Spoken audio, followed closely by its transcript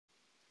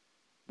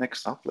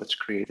Next up, let's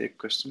create a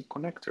custom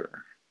connector.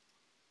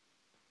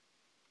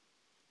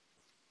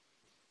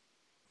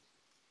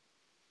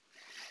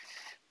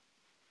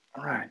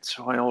 All right,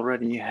 so I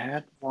already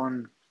had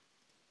one.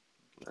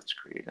 Let's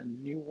create a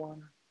new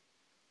one.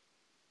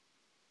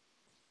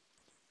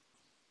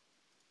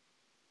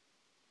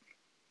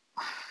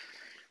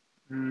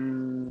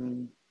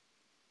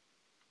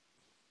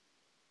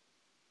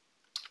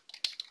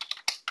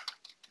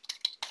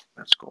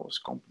 Let's call this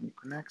company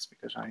connects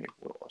because I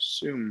will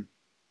assume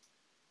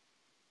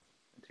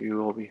that you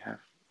will have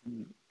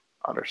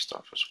other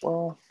stuff as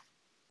well.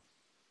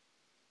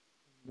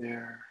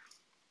 There.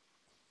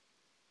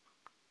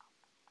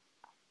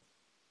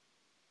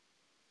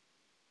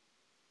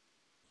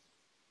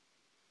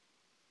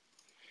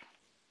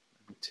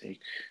 Let me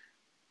take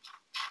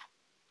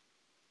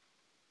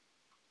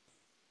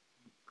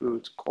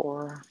good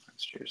color.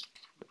 Let's use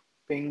the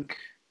pink.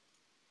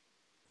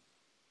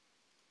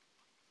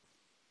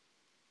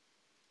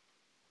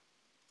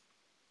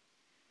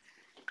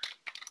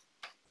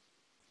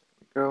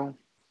 There we go.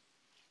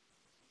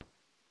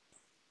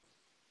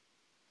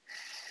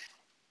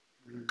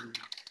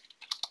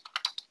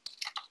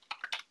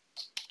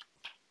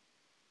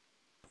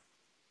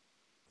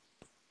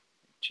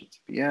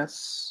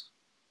 HTTPS.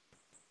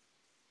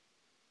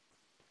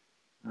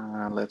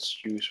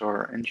 Let's use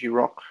our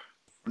ng-rock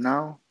for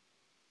now.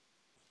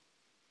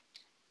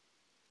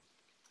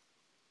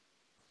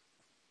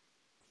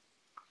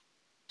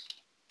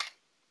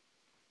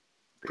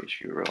 Base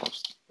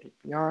URLs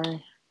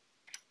API.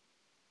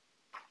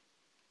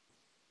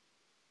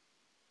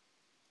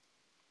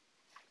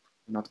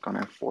 I'm not going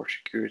to enforce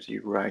security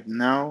right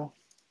now.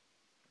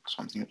 It's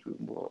something that we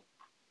will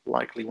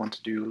likely want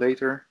to do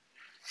later.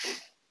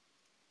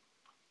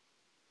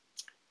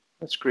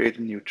 Let's create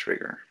a new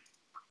trigger.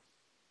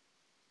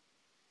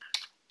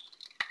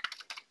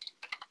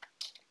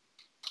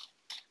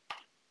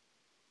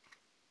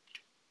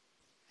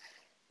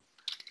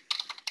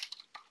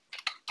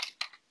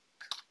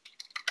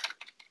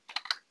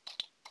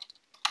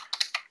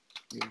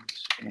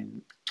 Use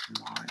in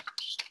my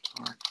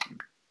starting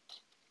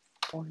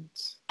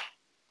point.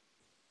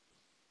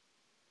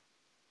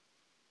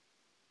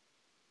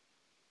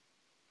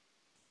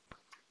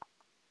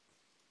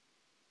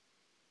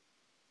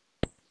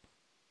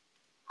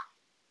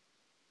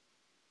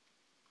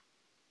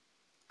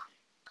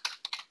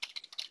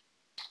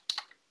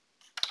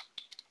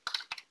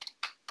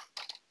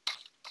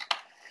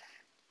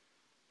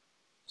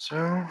 So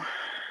let's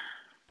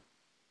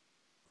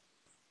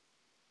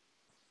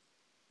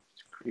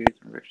create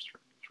and register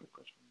this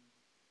request.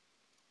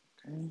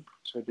 Okay,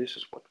 so this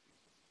is what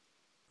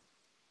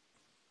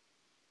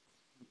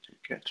we need to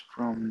get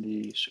from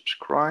the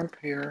subscribe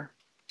here.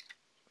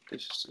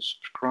 This is the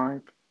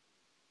subscribe.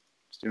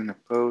 It's doing a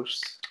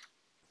post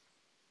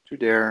to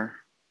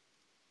there,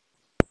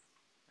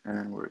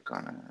 and we're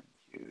gonna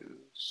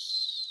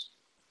use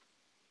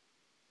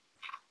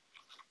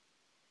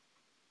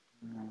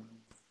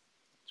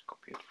let's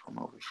copy it from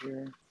over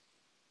here.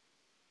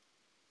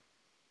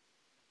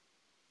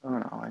 Oh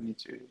no, I need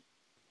to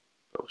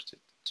post it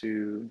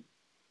to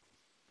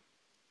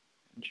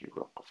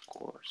ng-rock, of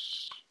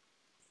course.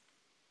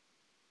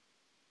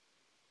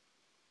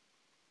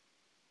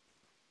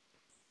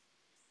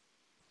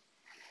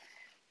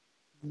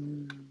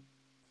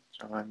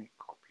 So let me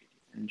copy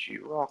the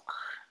ng-rock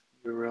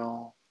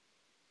URL.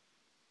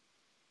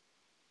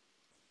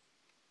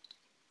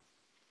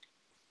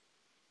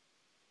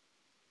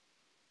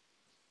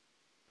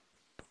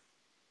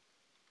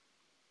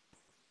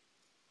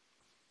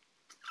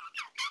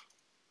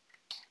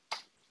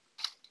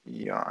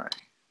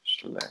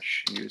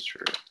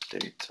 EI/user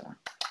data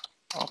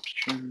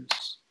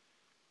options.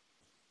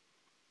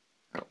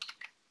 Oh.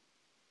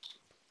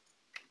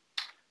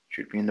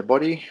 Should be in the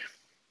body.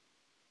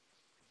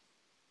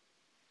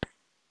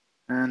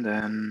 And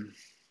then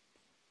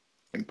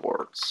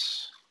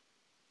imports.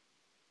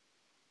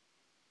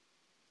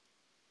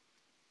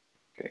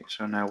 Okay,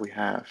 so now we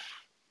have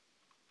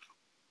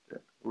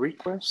the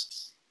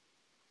requests.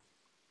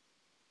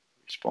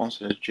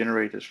 Response is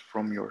generated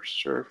from your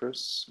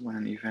service when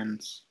an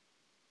event,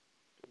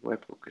 the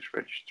webhook is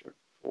registered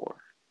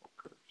for,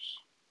 occurs.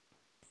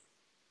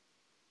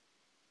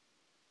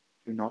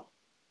 Do not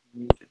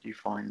need to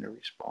define the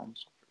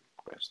response of the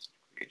request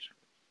creation.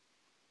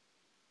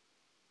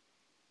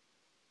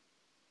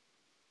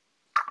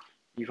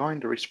 Define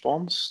the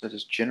response that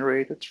is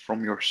generated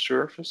from your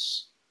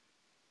service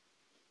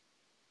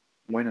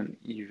when an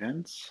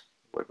event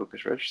the webhook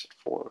is registered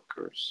for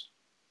occurs.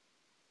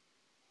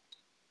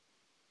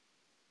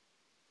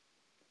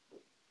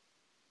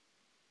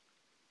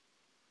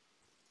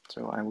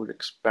 So I would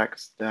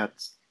expect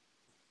that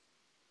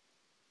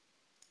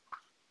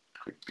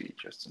could be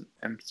just an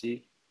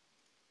empty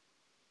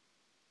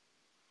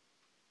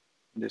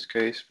in this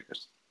case,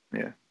 because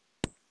yeah.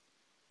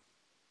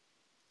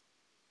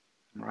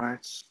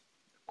 Right,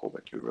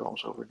 callback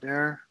URLs over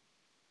there.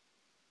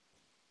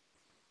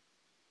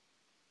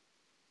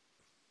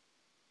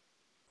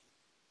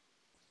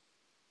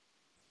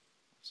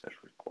 Set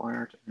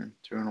required, and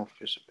internal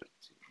visibility.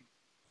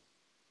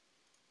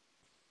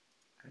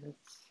 Edit.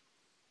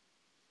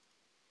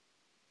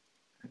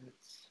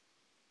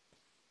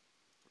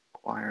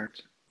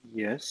 Required,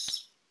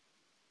 yes.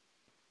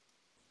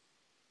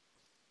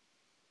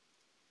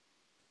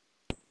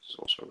 It's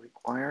also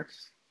required.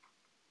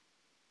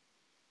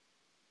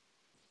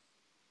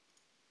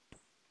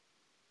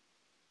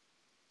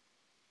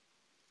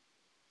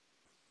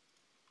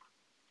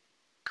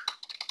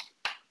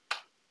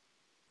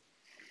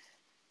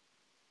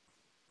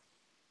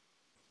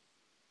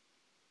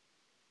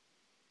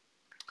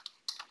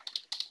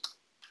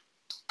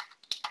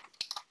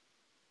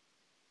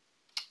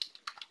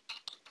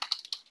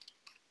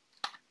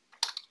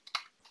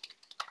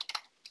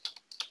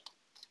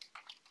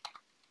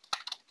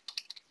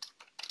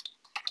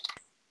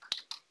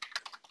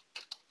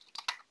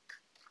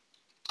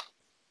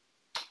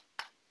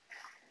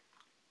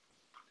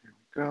 There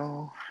we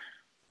go.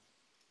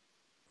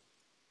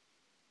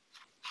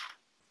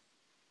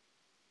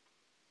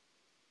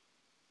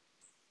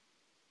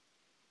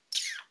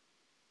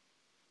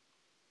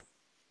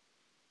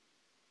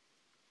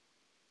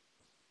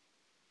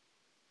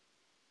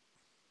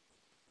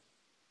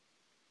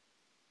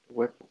 The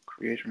webhook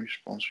creation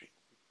response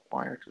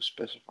required to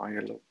specify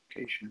a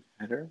location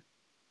header,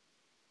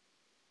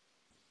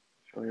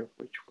 value of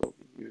which will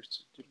be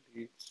used to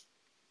delete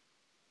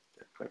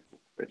the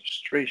webhook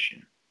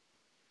registration.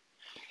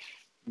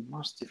 You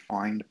must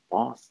define the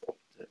path of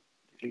the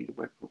delete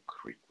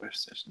webhook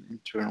request as an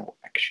internal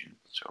action.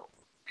 So,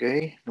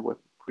 okay, the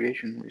webhook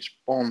creation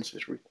response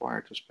is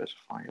required to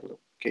specify a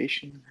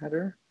location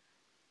header.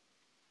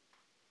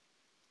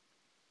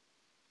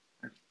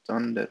 I've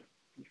done that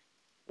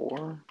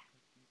before.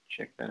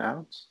 Check that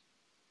out.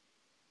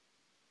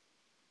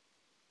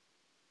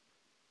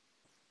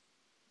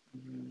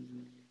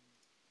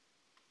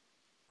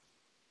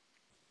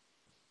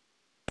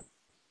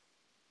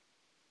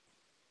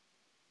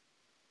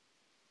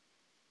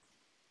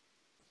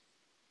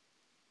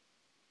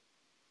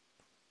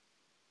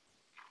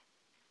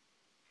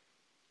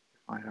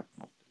 If I have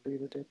not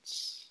deleted it,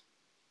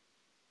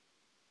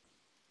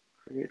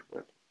 create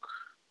webhook.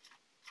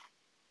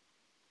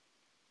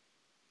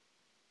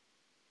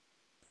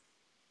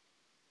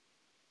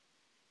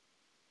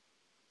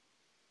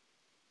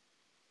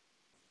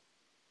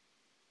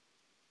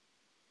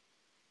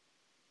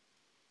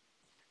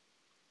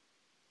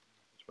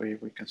 This way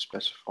we can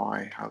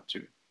specify how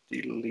to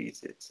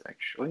delete it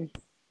actually.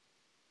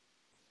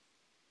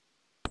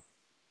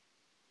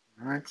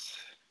 Alright.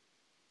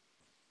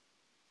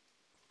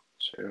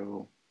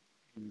 So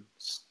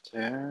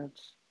instead,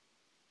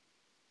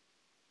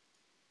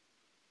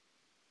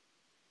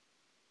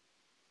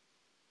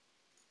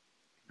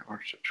 in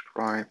our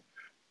subscribe,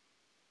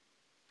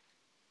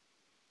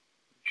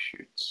 we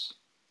should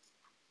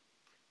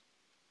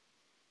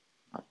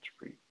not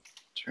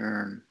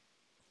return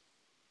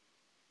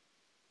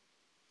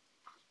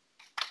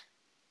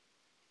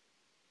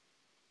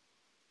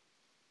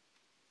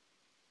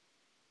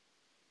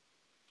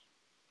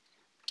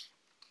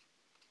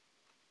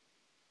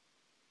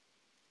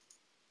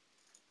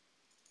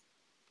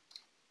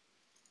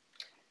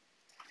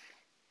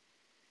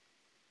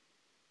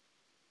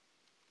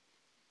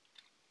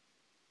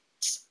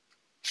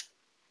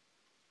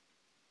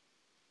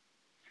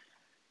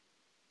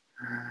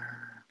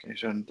okay,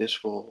 so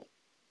this will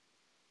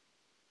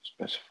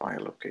specify a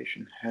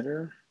location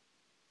header.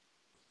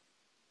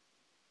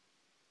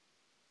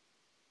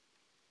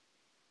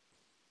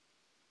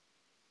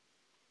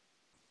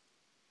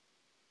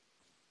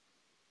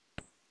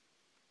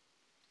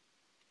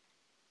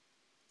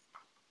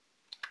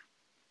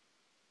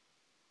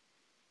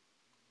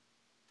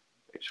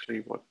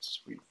 Basically what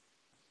we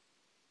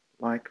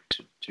like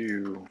to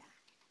do,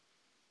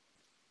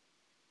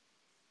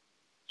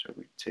 so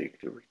we take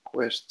the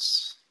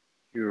requests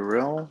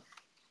URL,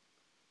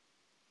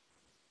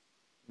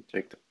 we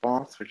take the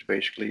path, which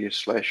basically is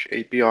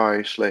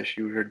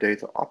 /API/user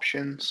data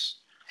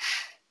options,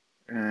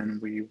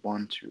 and we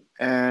want to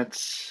add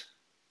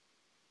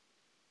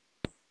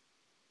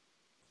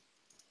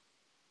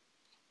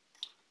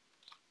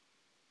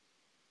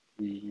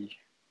the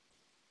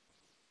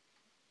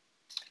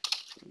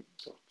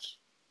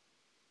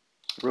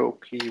row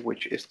key,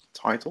 which is the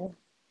title.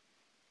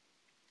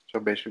 So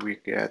basically we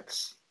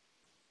get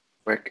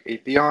WAC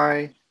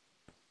API,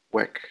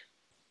 WAC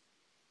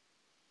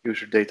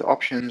user data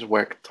options,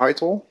 WAC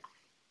title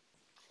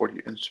for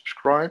the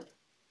unsubscribe.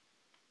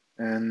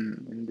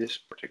 And in this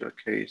particular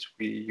case,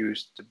 we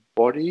use the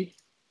body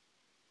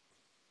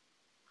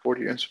for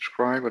the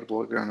unsubscribe, but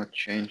we're gonna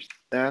change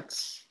that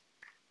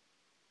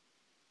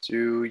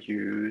to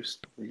use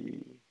the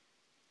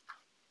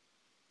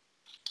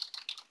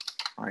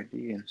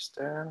ID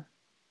instead.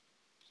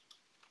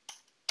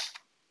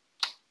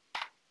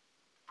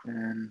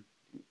 And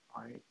the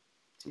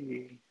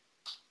ID,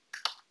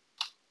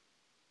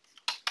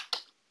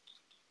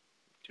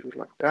 do it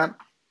like that.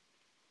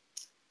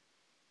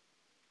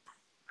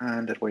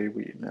 And that way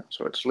we know.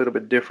 So it's a little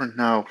bit different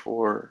now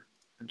for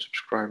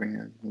unsubscribing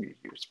than we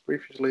used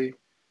previously.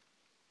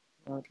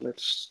 But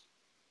let's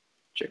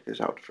check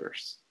this out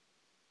first.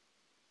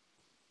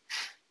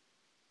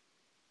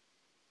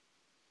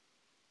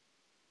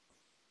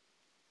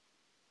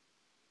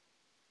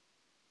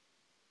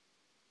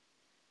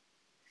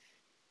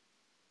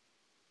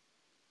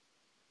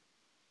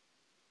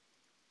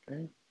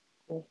 Okay,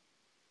 cool.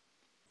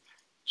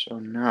 So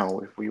now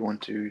if we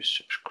want to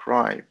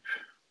subscribe,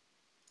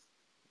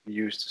 we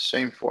use the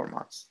same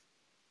format.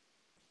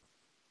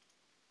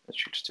 That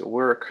should still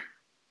work.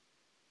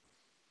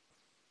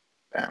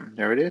 Bam,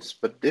 there it is.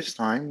 But this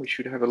time we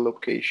should have a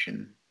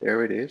location.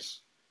 There it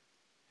is.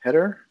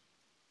 Header.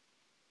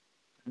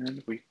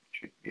 And we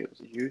should be able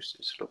to use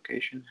this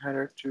location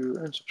header to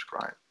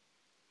unsubscribe.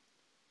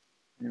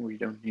 And we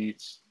don't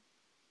need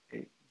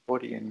a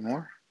body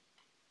anymore.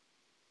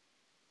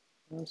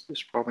 This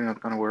is probably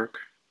not going to work.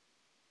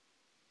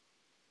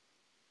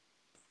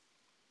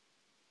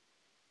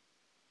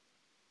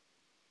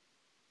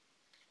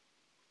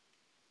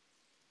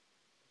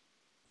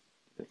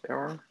 That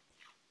error.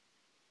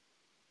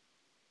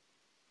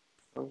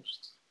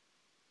 Post.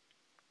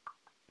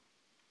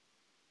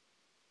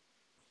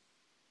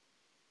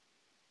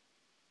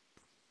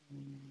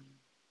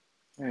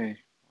 Hey,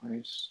 why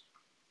is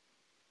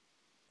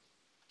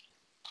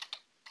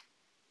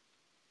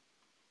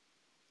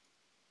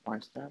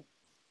that? That's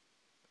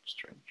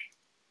strange.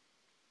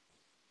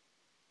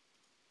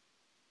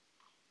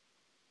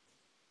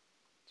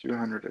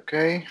 $200,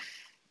 okay.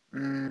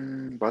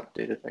 But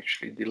did it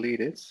actually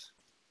delete it?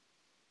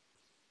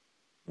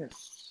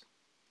 Yes.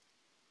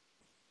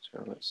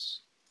 So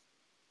let's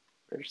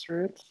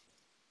register it.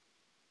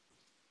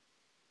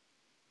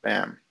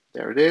 Bam,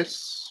 there it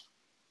is.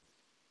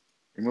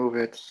 Remove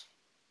it.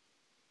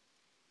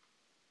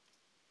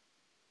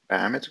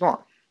 Bam, it's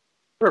gone.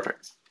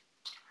 Perfect.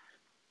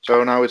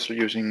 So now it's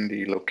using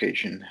the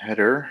location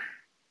header.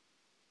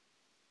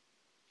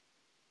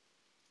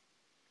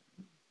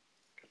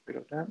 Get rid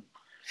of that.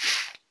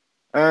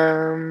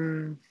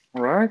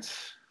 All right.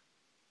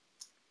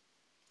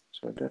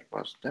 So that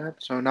was that.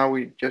 So now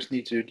we just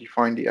need to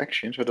define the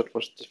action. So that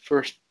was the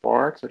first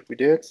part that we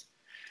did.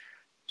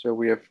 So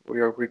we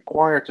are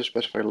required to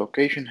specify a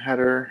location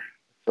header,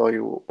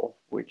 value of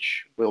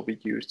which will be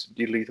used to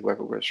delete the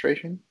webhook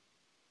registration.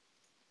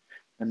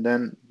 And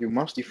then you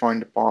must define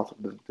the path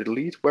of the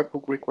delete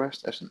webhook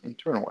request as an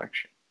internal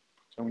action.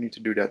 So we need to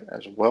do that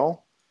as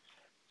well.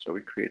 So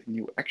we create a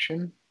new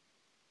action.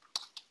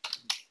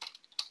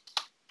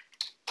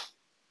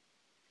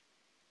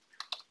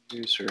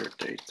 User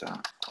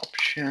data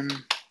option.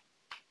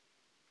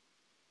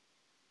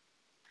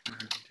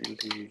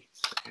 Delete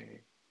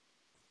a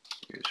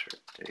user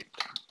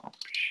data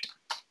option.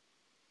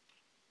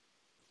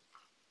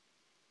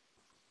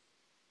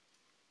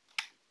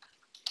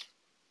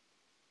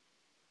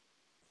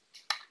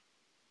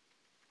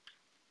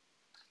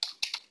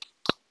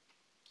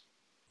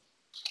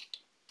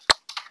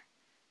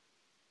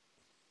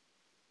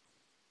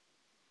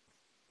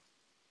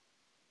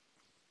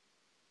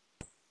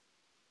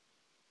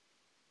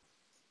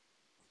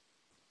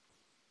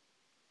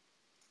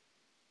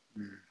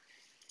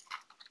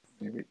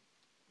 Maybe we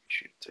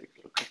should take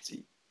a look at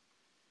the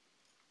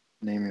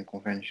naming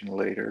convention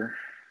later.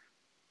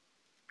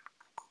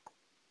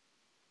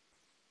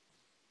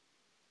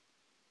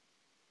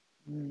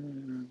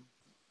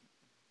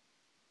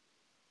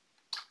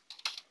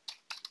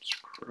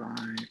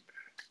 Subscribe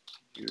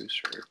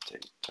user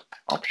data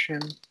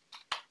option.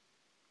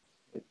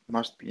 It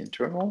must be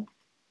internal.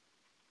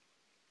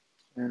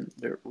 And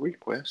the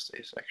request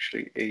is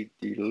actually a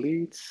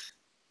delete.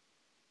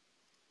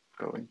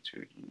 Go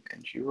into the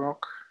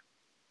ngrok.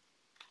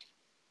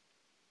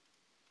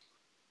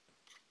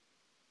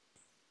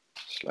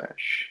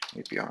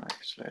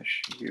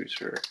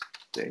 /API/user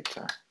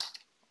data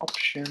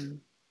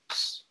options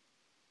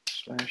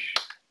 /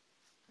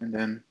 and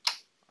then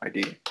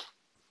ID.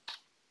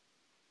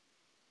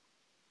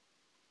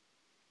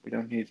 We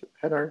don't need the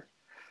header.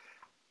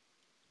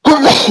 We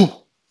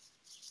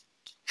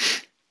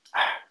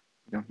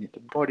don't need the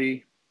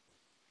body.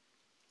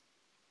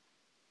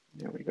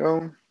 There we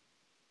go.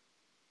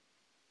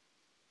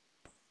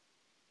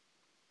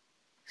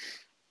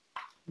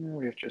 Now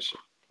we have just a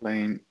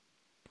plain.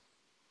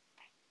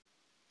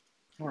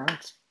 All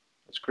right,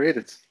 let's create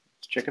it.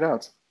 Let's check it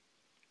out.